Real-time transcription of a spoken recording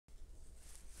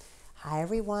Hi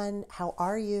everyone, how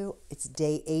are you? It's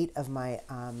day 8 of my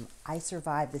I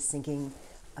Survived the Sinking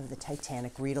of the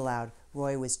Titanic read aloud.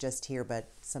 Roy was just here, but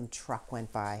some truck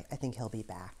went by. I think he'll be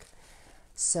back.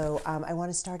 So I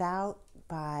want to start out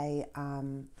by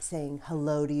saying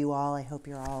hello to you all. I hope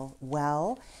you're all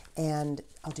well, and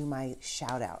I'll do my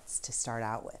shout outs to start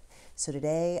out with. So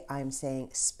today I'm saying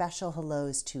special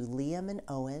hellos to Liam and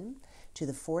Owen, to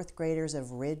the 4th graders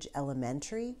of Ridge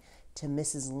Elementary, to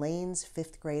Mrs. Lane's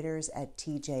 5th graders at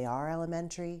TJR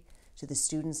Elementary, to the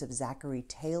students of Zachary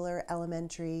Taylor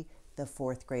Elementary, the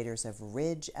 4th graders of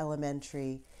Ridge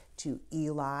Elementary, to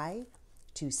Eli,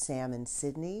 to Sam and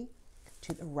Sydney,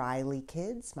 to the Riley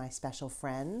kids, my special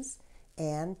friends,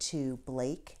 and to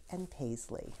Blake and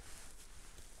Paisley.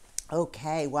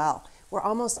 Okay, well, we're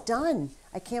almost done.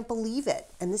 I can't believe it.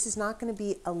 And this is not going to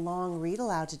be a long read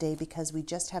aloud today because we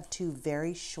just have 2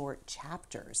 very short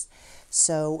chapters.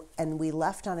 So, and we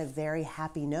left on a very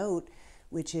happy note,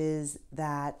 which is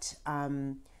that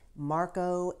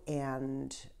Marco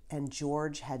and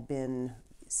George had been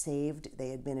saved.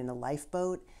 They had been in a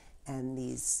lifeboat, and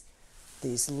these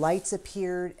lights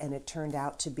appeared, and it turned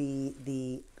out to be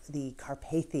the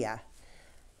Carpathia,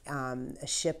 a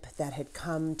ship that had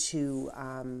come to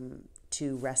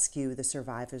rescue the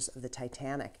survivors of the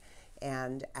Titanic.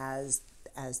 And as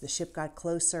the ship got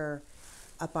closer,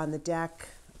 up on the deck,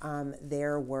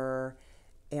 there were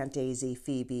Aunt Daisy,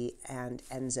 Phoebe, and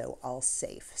Enzo all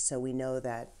safe. So we know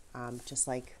that just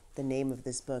like the name of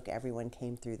this book, everyone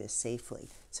came through this safely.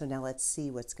 So now let's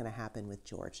see what's going to happen with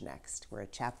George next. We're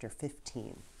at chapter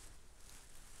 15.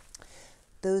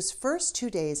 Those first 2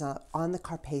 days on the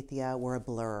Carpathia were a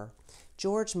blur.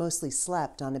 George mostly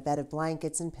slept on a bed of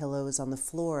blankets and pillows on the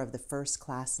floor of the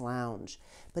first-class lounge,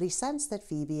 but he sensed that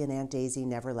Phoebe and Aunt Daisy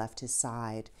never left his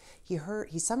side. He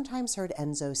sometimes heard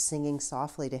Enzo singing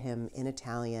softly to him in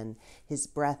Italian, his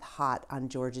breath hot on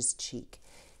George's cheek.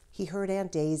 He heard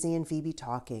Aunt Daisy and Phoebe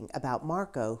talking about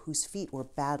Marco, whose feet were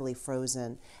badly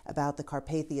frozen, about the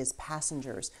Carpathia's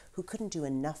passengers, who couldn't do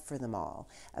enough for them all,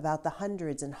 about the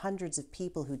hundreds and hundreds of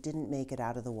people who didn't make it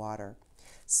out of the water.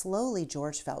 Slowly,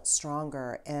 George felt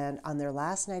stronger, and on their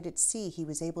last night at sea, he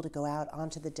was able to go out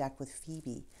onto the deck with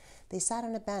Phoebe. They sat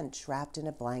on a bench, wrapped in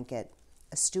a blanket.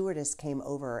 A stewardess came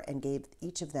over and gave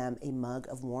each of them a mug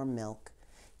of warm milk.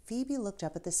 Phoebe looked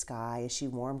up at the sky as she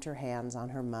warmed her hands on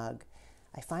her mug.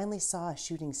 "I finally saw a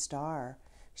shooting star,"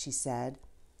 she said,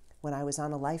 "when I was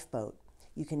on a lifeboat.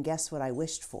 You can guess what I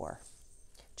wished for."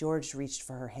 George reached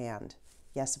for her hand.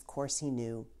 Yes, of course he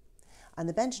knew. On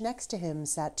the bench next to him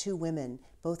sat 2 women.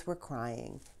 Both were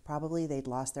crying. Probably they'd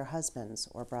lost their husbands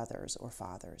or brothers or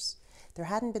fathers. There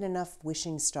hadn't been enough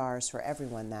wishing stars for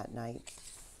everyone that night.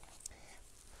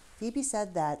 Phoebe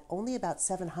said that only about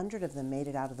 700 of them made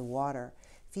it out of the water.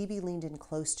 Phoebe leaned in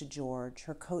close to George.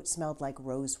 Her coat smelled like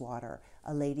rose water.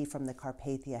 A lady from the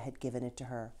Carpathia had given it to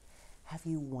her. "Have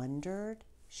you wondered,"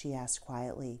 she asked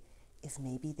quietly, "if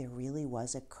maybe there really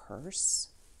was a curse?"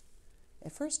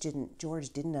 At first,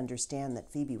 George didn't understand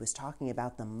that Phoebe was talking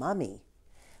about the mummy.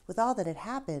 With all that had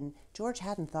happened, George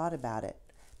hadn't thought about it.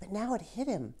 But now it hit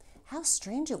him. How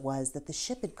strange it was that the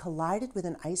ship had collided with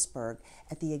an iceberg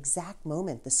at the exact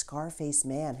moment the scar-faced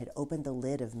man had opened the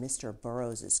lid of Mr.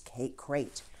 Burroughs'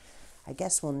 crate. "I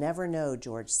guess we'll never know,"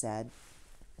 George said.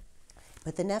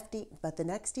 But the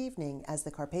next evening, as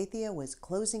the Carpathia was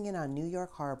closing in on New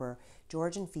York Harbor,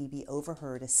 George and Phoebe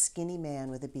overheard a skinny man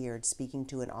with a beard speaking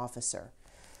to an officer.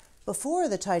 "Before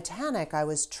the Titanic, I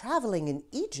was traveling in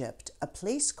Egypt, a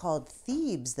place called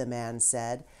Thebes," the man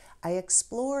said. "I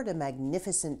explored a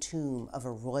magnificent tomb of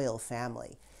a royal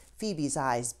family." Phoebe's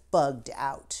eyes bugged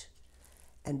out.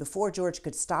 And before George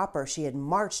could stop her, she had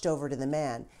marched over to the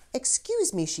man.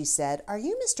 "Excuse me," she said, "are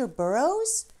you Mr.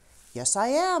 Burroughs?" "Yes, I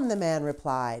am," the man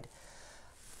replied.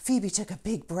 Phoebe took a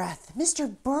big breath.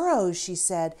 "Mr. Burroughs," she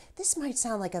said, "this might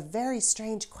sound like a very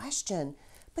strange question,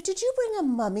 but did you bring a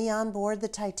mummy on board the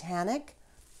Titanic?"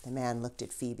 The man looked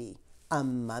at Phoebe. "A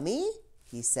mummy?"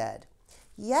 he said.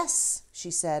 "Yes," she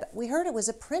said. "We heard it was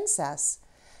a princess."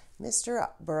 Mr.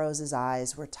 Burroughs'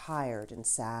 eyes were tired and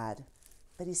sad,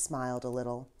 but he smiled a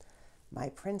little. "My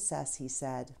princess," he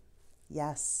said.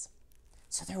 "Yes."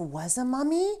 "So there was a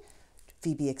mummy?"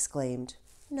 Phoebe exclaimed.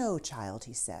 "No, child,"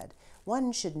 he said.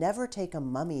 "One should never take a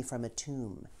mummy from a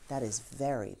tomb. That is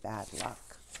very bad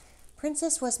luck.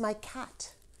 Princess was my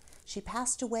cat. She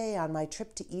passed away on my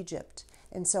trip to Egypt,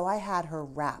 and so I had her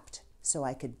wrapped so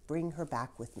I could bring her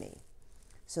back with me."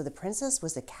 "So the princess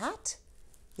was a cat?"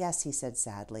 "Yes," he said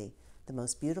sadly, "the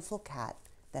most beautiful cat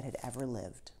that had ever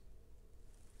lived."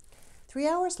 3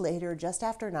 hours later, just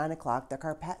after 9 o'clock, the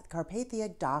Carpathia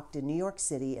docked in New York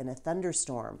City in a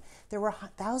thunderstorm. There were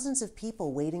thousands of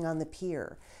people waiting on the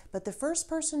pier. But the first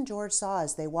person George saw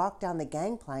as they walked down the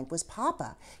gangplank was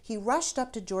Papa. He rushed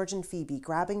up to George and Phoebe,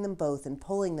 grabbing them both and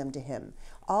pulling them to him.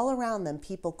 All around them,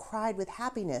 people cried with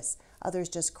happiness. Others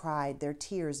just cried, their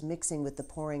tears mixing with the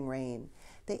pouring rain.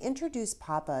 They introduced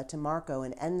Papa to Marco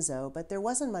and Enzo, but there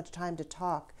wasn't much time to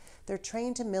talk. Their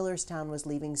train to Millerstown was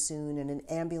leaving soon, and an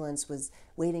ambulance was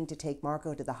waiting to take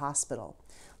Marco to the hospital.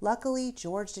 Luckily,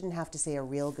 George didn't have to say a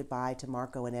real goodbye to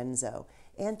Marco and Enzo.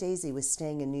 Aunt Daisy was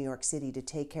staying in New York City to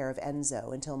take care of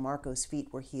Enzo until Marco's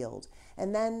feet were healed,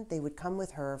 and then they would come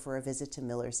with her for a visit to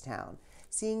Millerstown.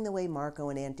 Seeing the way Marco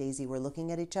and Aunt Daisy were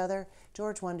looking at each other,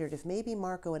 George wondered if maybe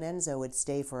Marco and Enzo would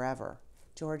stay forever.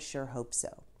 George sure hoped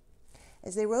so.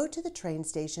 As they rode to the train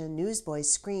station,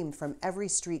 newsboys screamed from every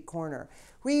street corner,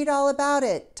 "Read all about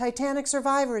it! Titanic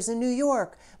survivors in New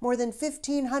York! More than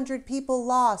 1,500 people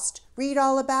lost! Read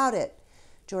all about it!"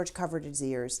 George covered his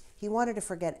ears. He wanted to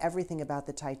forget everything about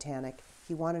the Titanic.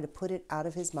 He wanted to put it out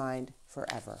of his mind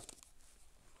forever.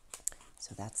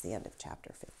 So that's the end of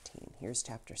chapter 15. Here's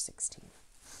chapter 16.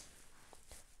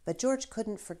 But George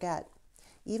couldn't forget.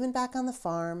 Even back on the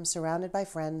farm, surrounded by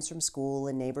friends from school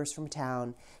and neighbors from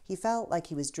town, he felt like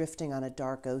he was drifting on a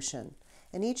dark ocean.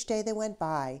 And each day that went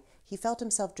by, he felt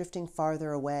himself drifting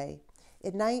farther away.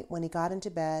 At night, when he got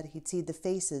into bed, he'd see the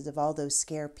faces of all those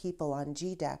scared people on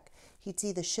G-deck. He'd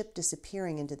see the ship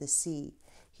disappearing into the sea.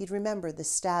 He'd remember the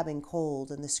stabbing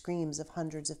cold and the screams of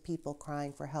hundreds of people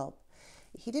crying for help.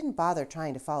 He didn't bother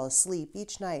trying to fall asleep.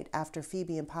 Each night, after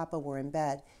Phoebe and Papa were in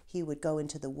bed, he would go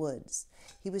into the woods.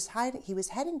 He was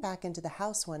heading back into the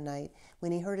house one night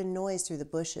when he heard a noise through the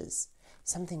bushes.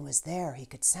 Something was there. He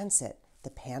could sense it. The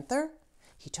panther?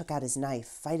 He took out his knife,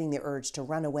 fighting the urge to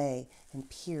run away, and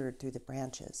peered through the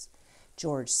branches.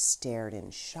 George stared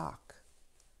in shock.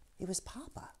 It was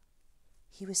Papa.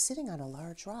 He was sitting on a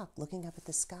large rock, looking up at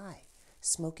the sky,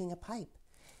 smoking a pipe.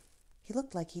 He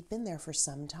looked like he'd been there for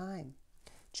some time.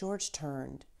 George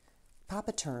turned.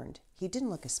 Papa turned. He didn't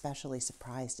look especially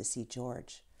surprised to see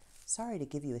George. "Sorry to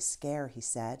give you a scare," he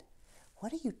said.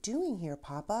 "What are you doing here,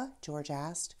 Papa?" George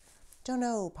asked. "Don't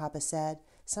know," Papa said.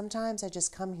 "Sometimes I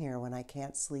just come here when I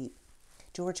can't sleep."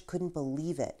 George couldn't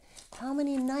believe it. How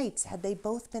many nights had they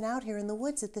both been out here in the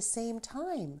woods at the same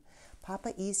time?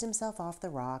 Papa eased himself off the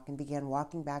rock and began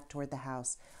walking back toward the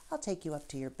house. "I'll take you up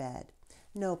to your bed."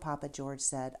 "No, Papa," George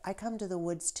said. "I come to the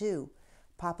woods too."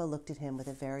 Papa looked at him with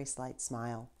a very slight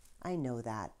smile. "I know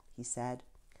that," he said.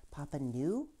 Papa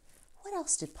knew? What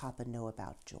else did Papa know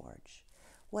about George?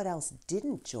 What else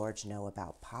didn't George know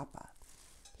about Papa?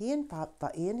 He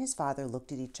and his father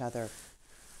looked at each other,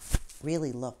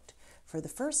 really looked, for the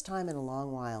first time in a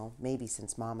long while, maybe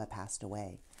since Mama passed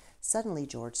away. Suddenly,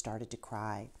 George started to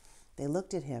cry. They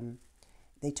looked at him.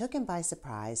 They took him by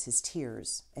surprise, his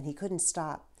tears, and he couldn't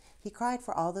stop. He cried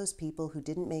for all those people who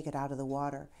didn't make it out of the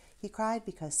water. He cried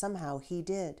because somehow he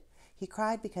did. He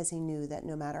cried because he knew that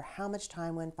no matter how much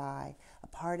time went by, a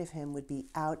part of him would be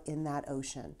out in that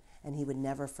ocean, and he would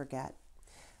never forget.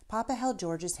 Papa held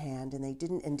George's hand, and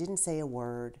didn't say a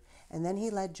word, and then he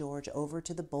led George over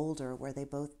to the boulder where they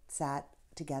both sat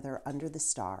together under the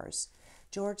stars.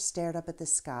 George stared up at the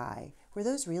sky. Were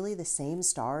those really the same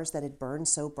stars that had burned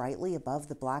so brightly above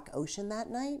the black ocean that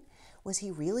night? Was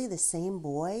he really the same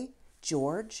boy,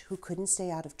 George, who couldn't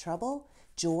stay out of trouble?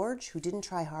 George, who didn't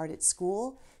try hard at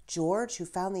school? George, who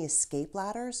found the escape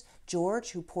ladders?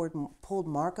 George, who pulled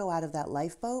Marco out of that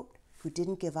lifeboat? Who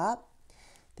didn't give up?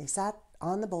 They sat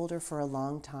on the boulder for a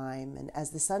long time, and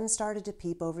as the sun started to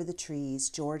peep over the trees,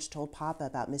 George told Papa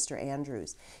about Mr.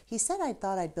 Andrews. He said, "I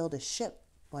thought I'd build a ship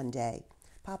one day."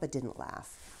 Papa didn't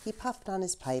laugh. He puffed on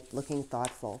his pipe, looking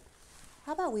thoughtful.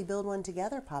 "How about we build one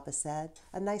together," Papa said.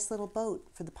 "A nice little boat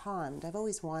for the pond. I've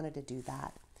always wanted to do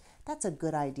that." "That's a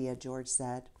good idea," George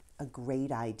said. "A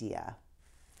great idea."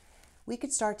 "We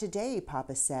could start today,"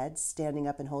 Papa said, standing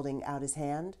up and holding out his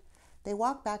hand. They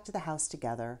walked back to the house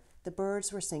together. The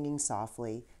birds were singing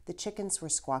softly. The chickens were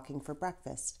squawking for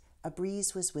breakfast. A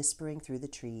breeze was whispering through the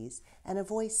trees, and a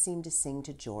voice seemed to sing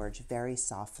to George very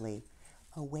softly.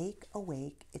 "Awake,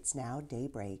 awake, it's now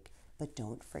daybreak, but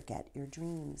don't forget your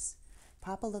dreams."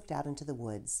 Papa looked out into the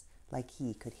woods like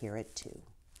he could hear it too.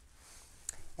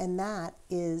 And that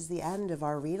is the end of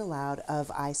our read aloud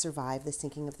of I Survived the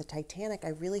Sinking of the Titanic. I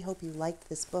really hope you liked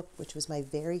this book, which was my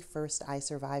very first I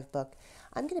Survived book.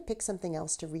 I'm going to pick something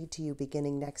else to read to you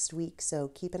beginning next week, so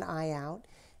keep an eye out,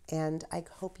 and I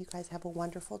hope you guys have a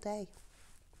wonderful day.